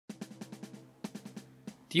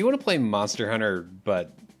Do you want to play Monster Hunter,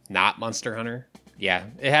 but not Monster Hunter? Yeah,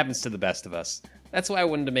 it happens to the best of us. That's why I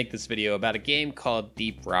wanted to make this video about a game called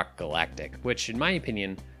Deep Rock Galactic, which, in my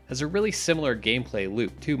opinion, has a really similar gameplay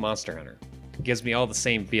loop to Monster Hunter. It gives me all the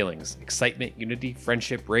same feelings: excitement, unity,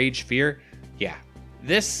 friendship, rage, fear. Yeah,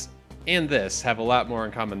 this and this have a lot more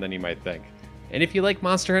in common than you might think. And if you like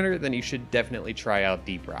Monster Hunter, then you should definitely try out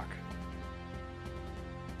Deep Rock.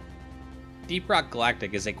 Deep Rock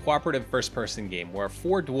Galactic is a cooperative first-person game where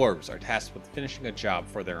 4 dwarves are tasked with finishing a job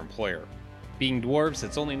for their employer. Being dwarves,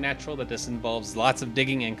 it's only natural that this involves lots of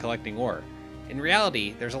digging and collecting ore. In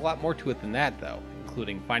reality, there's a lot more to it than that though,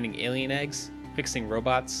 including finding alien eggs, fixing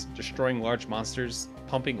robots, destroying large monsters,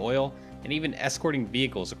 pumping oil, and even escorting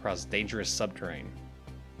vehicles across dangerous subterranean.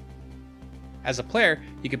 As a player,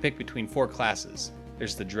 you can pick between 4 classes.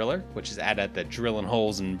 There's the driller, which is adept at drilling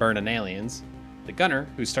holes and burning aliens. The gunner,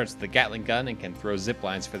 who starts with a Gatling gun and can throw zip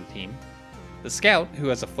lines for the team. The scout, who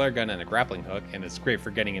has a flare gun and a grappling hook and is great for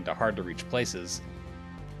getting into hard-to-reach places.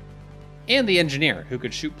 And the engineer, who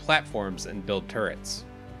could shoot platforms and build turrets.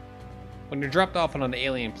 When you're dropped off on an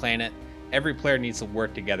alien planet, every player needs to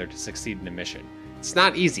work together to succeed in a mission. It's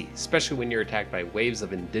not easy, especially when you're attacked by waves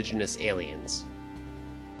of indigenous aliens.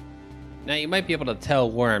 Now, you might be able to tell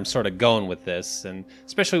where I'm sort of going with this, and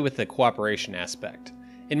especially with the cooperation aspect.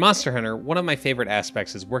 In Monster Hunter, one of my favorite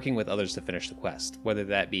aspects is working with others to finish the quest, whether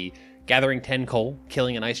that be gathering 10 coal,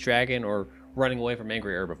 killing an ice dragon, or running away from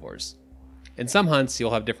angry herbivores. In some hunts,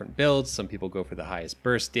 you'll have different builds. Some people go for the highest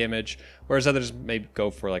burst damage, whereas others may go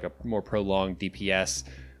for like a more prolonged DPS,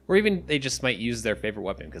 or even they just might use their favorite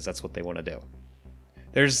weapon because that's what they want to do.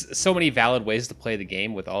 There's so many valid ways to play the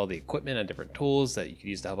game with all the equipment and different tools that you can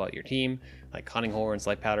use to help out your team, like hunting horns,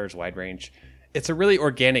 light powders, wide range. It's a really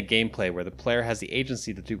organic gameplay where the player has the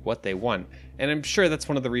agency to do what they want, and I'm sure that's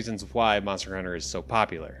one of the reasons why Monster Hunter is so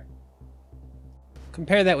popular.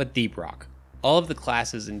 Compare that with Deep Rock. All of the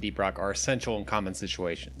classes in Deep Rock are essential in common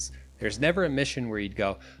situations. There's never a mission where you'd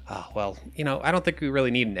go, oh, well, I don't think we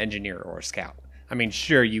really need an engineer or a scout. I mean,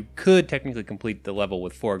 sure, you could technically complete the level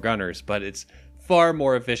with 4 gunners, but it's far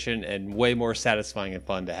more efficient and way more satisfying and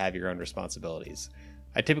fun to have your own responsibilities.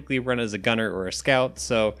 I typically run as a gunner or a scout,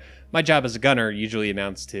 so my job as a gunner usually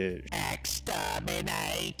amounts to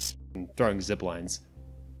exterminate and throwing zip lines.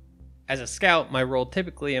 As a scout, my role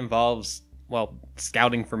typically involves, well,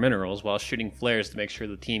 scouting for minerals while shooting flares to make sure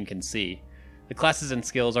the team can see. The classes and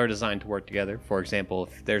skills are designed to work together. For example,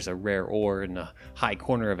 if there's a rare ore in a high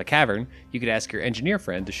corner of a cavern, you could ask your engineer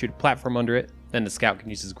friend to shoot a platform under it, then the scout can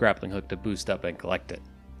use his grappling hook to boost up and collect it.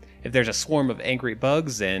 If there's a swarm of angry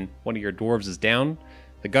bugs and one of your dwarves is down,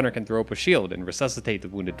 the gunner can throw up a shield and resuscitate the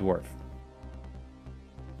wounded dwarf.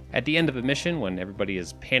 At the end of a mission, when everybody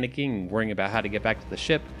is panicking and worrying about how to get back to the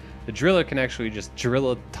ship, the driller can actually just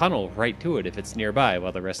drill a tunnel right to it if it's nearby,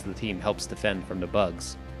 while the rest of the team helps defend from the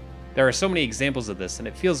bugs. There are so many examples of this, and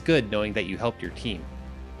it feels good knowing that you helped your team.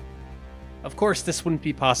 Of course, this wouldn't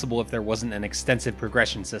be possible if there wasn't an extensive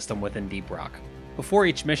progression system within Deep Rock. Before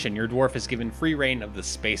each mission, your dwarf is given free reign of the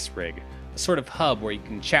space rig, a sort of hub where you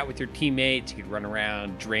can chat with your teammates, you can run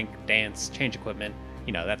around, drink, dance, change equipment,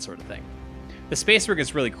 that sort of thing. The space rig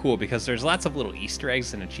is really cool because there's lots of little Easter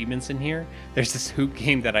eggs and achievements in here. There's this hoop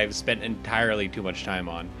game that I've spent entirely too much time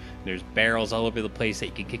on. There's barrels all over the place that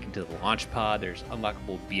you can kick into the launch pod, there's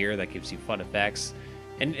unlockable beer that gives you fun effects,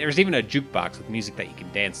 and there's even a jukebox with music that you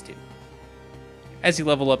can dance to. As you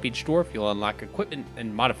level up each dwarf, you'll unlock equipment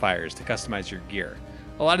and modifiers to customize your gear.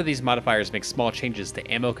 A lot of these modifiers make small changes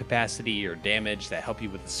to ammo capacity or damage that help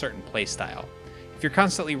you with a certain playstyle. If you're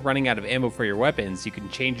constantly running out of ammo for your weapons, you can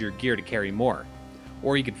change your gear to carry more.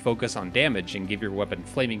 Or you can focus on damage and give your weapon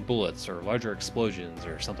flaming bullets or larger explosions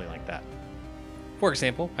or something like that. For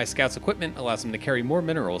example, my scout's equipment allows him to carry more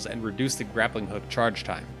minerals and reduce the grappling hook charge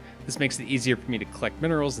time. This makes it easier for me to collect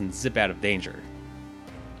minerals and zip out of danger.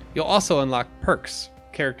 You'll also unlock perks,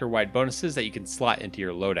 character-wide bonuses that you can slot into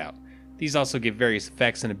your loadout. These also give various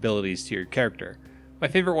effects and abilities to your character. My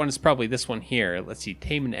favorite one is probably this one here. It lets you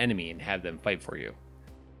tame an enemy and have them fight for you.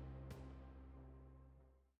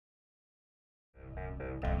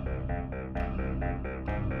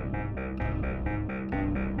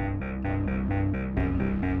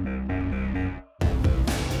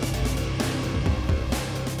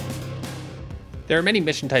 There are many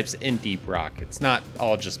mission types in Deep Rock. It's not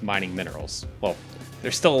all just mining minerals. Well,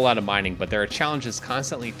 there's still a lot of mining, but there are challenges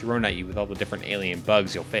constantly thrown at you with all the different alien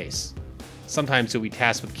bugs you'll face. Sometimes you'll be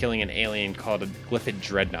tasked with killing an alien called a glyphid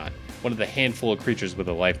dreadnought, one of the handful of creatures with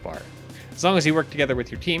a life bar. As long as you work together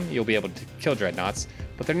with your team, you'll be able to kill dreadnoughts,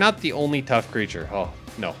 but they're not the only tough creature. Oh,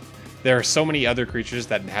 no. There are so many other creatures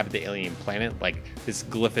that inhabit the alien planet, like this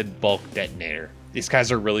glyphid bulk detonator. These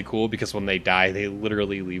guys are really cool because when they die, they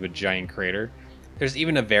literally leave a giant crater. There's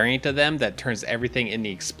even a variant of them that turns everything in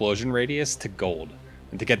the explosion radius to gold.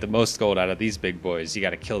 And to get the most gold out of these big boys, you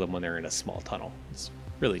gotta kill them when they're in a small tunnel. It's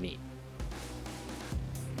really neat.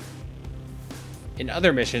 In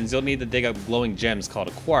other missions, you'll need to dig up glowing gems called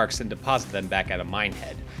quarks and deposit them back at a mine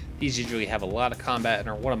head. These usually have a lot of combat and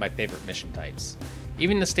are one of my favorite mission types.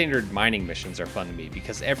 Even the standard mining missions are fun to me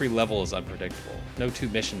because every level is unpredictable. No two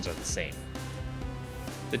missions are the same.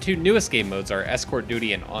 The two newest game modes are Escort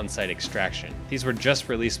Duty and On-Site Extraction. These were just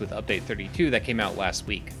released with Update 32 that came out last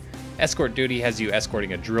week. Escort Duty has you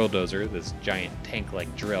escorting a drill dozer, this giant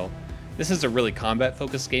tank-like drill. This is a really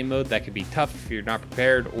combat-focused game mode that can be tough if you're not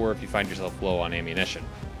prepared or if you find yourself low on ammunition.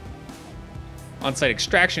 On-Site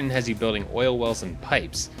Extraction has you building oil wells and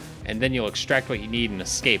pipes, and then you'll extract what you need and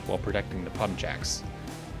escape while protecting the pump jacks.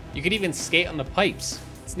 You can even skate on the pipes.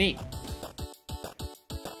 It's neat.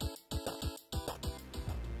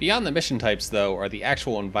 Beyond the mission types, though, are the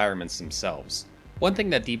actual environments themselves. One thing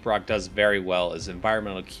that Deep Rock does very well is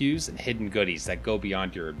environmental cues and hidden goodies that go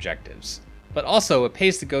beyond your objectives. But also, it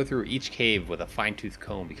pays to go through each cave with a fine-tooth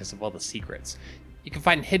comb because of all the secrets. You can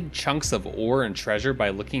find hidden chunks of ore and treasure by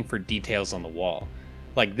looking for details on the wall.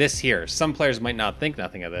 Like this here. Some players might not think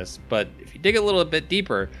nothing of this, but if you dig a little bit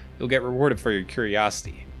deeper, you'll get rewarded for your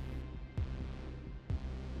curiosity.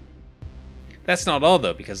 That's not all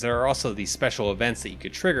though, because there are also these special events that you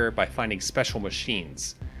could trigger by finding special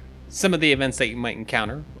machines. Some of the events that you might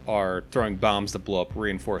encounter are throwing bombs to blow up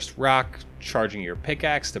reinforced rock, charging your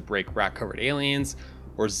pickaxe to break rock-covered aliens,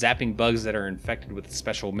 or zapping bugs that are infected with a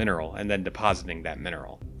special mineral and then depositing that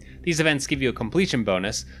mineral. These events give you a completion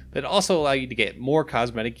bonus, but also allow you to get more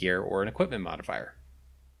cosmetic gear or an equipment modifier.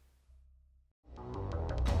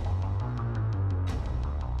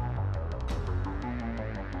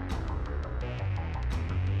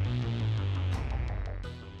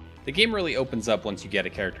 The game really opens up once you get a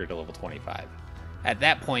character to level 25. At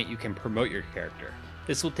that point, you can promote your character.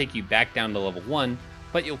 This will take you back down to level 1,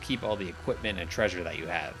 but you'll keep all the equipment and treasure that you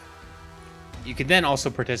have. You can then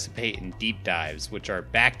also participate in deep dives, which are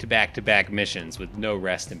back-to-back-to-back missions with no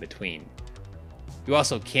rest in between. You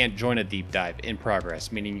also can't join a deep dive in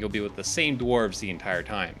progress, meaning you'll be with the same dwarves the entire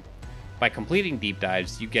time. By completing deep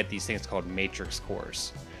dives, you get these things called matrix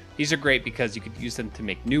cores. These are great because you could use them to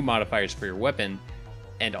make new modifiers for your weapon,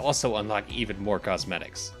 and also unlock even more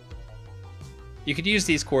cosmetics. You could use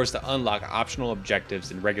these cores to unlock optional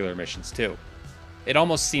objectives in regular missions too. It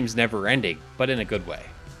almost seems never-ending, but in a good way.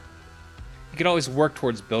 You could always work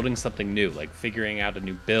towards building something new, like figuring out a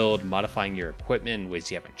new build, modifying your equipment in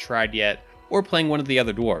ways you haven't tried yet, or playing one of the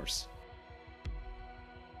other dwarves.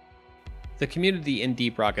 The community in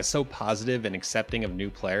Deep Rock is so positive and accepting of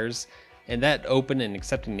new players, and that open and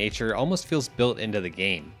accepting nature almost feels built into the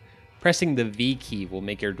game. Pressing the V key will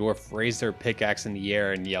make your dwarf raise their pickaxe in the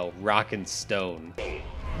air and yell, "Rock and Stone."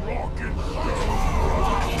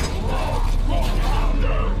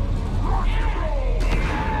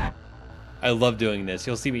 I love doing this.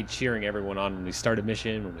 You'll see me cheering everyone on when we start a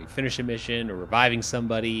mission, when we finish a mission, or reviving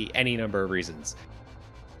somebody, any number of reasons.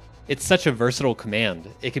 It's such a versatile command.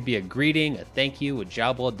 It could be a greeting, a thank you, a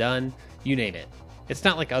job well done, you name it. It's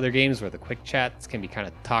not like other games where the quick chats can be kind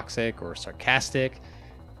of toxic or sarcastic.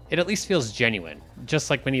 It at least feels genuine, just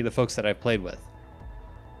like many of the folks that I've played with.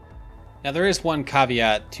 Now there is one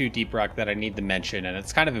caveat to Deep Rock that I need to mention, and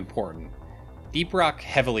it's kind of important. Deep Rock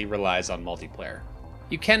heavily relies on multiplayer.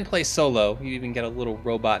 You can play solo, you even get a little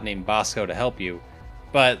robot named Bosco to help you,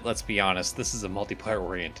 but let's be honest, this is a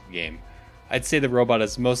multiplayer-oriented game. I'd say the robot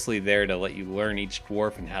is mostly there to let you learn each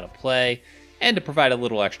dwarf and how to play, and to provide a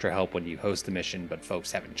little extra help when you host a mission but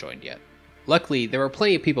folks haven't joined yet. Luckily, there are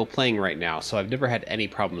plenty of people playing right now, so I've never had any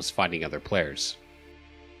problems finding other players.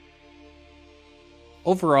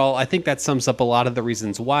 Overall, I think that sums up a lot of the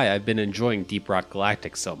reasons why I've been enjoying Deep Rock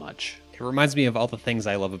Galactic so much. It reminds me of all the things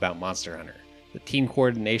I love about Monster Hunter. The team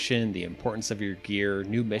coordination, the importance of your gear,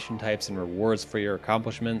 new mission types and rewards for your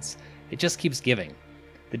accomplishments, it just keeps giving.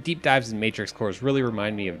 The deep dives and matrix cores really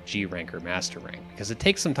remind me of G rank or master rank, because it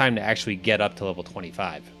takes some time to actually get up to level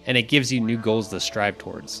 25, and it gives you new goals to strive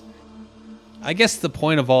towards. I guess the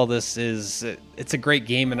point of all this is, it's a great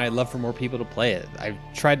game and I'd love for more people to play it. I've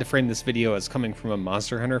tried to frame this video as coming from a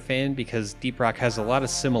Monster Hunter fan because Deep Rock has a lot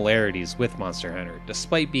of similarities with Monster Hunter,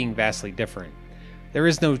 despite being vastly different. There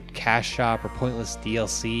is no cash shop or pointless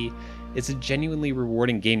DLC. It's a genuinely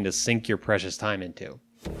rewarding game to sink your precious time into.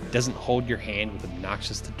 It doesn't hold your hand with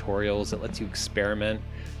obnoxious tutorials, it lets you experiment.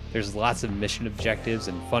 There's lots of mission objectives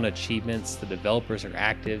and fun achievements, the developers are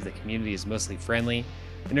active, the community is mostly friendly,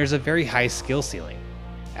 and there's a very high skill ceiling.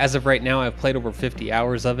 As of right now, I've played over 50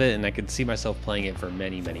 hours of it, and I could see myself playing it for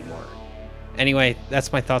many, many more. Anyway,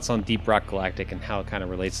 that's my thoughts on Deep Rock Galactic and how it kind of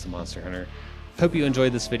relates to Monster Hunter. Hope you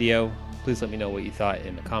enjoyed this video. Please let me know what you thought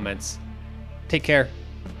in the comments. Take care.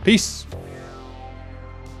 Peace!